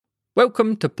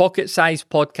Welcome to Pocket Size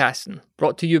Podcasting,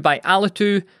 brought to you by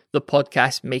Alitu, the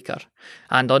podcast maker.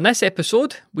 And on this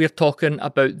episode, we're talking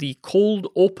about the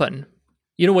cold open.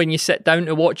 You know when you sit down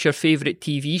to watch your favourite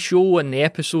TV show and the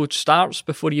episode starts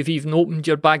before you've even opened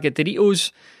your bag of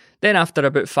Doritos? Then after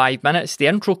about 5 minutes, the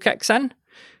intro kicks in?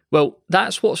 Well,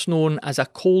 that's what's known as a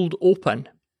cold open.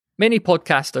 Many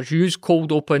podcasters use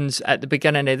cold opens at the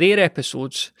beginning of their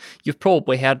episodes. You've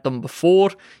probably heard them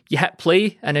before. You hit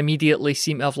play and immediately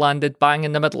seem to have landed bang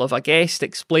in the middle of a guest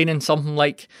explaining something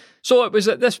like, "So it was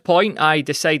at this point I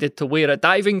decided to wear a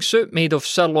diving suit made of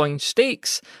sirloin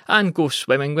steaks and go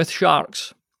swimming with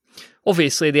sharks."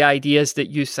 Obviously the idea is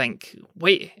that you think,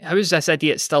 wait, how is this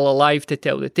idiot still alive to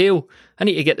tell the tale? I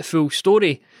need to get the full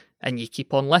story. And you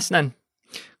keep on listening.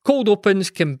 Cold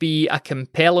opens can be a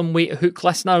compelling way to hook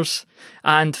listeners,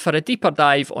 and for a deeper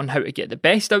dive on how to get the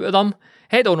best out of them,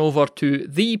 head on over to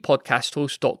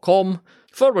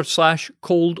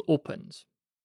thepodcasthost.com/cold opens.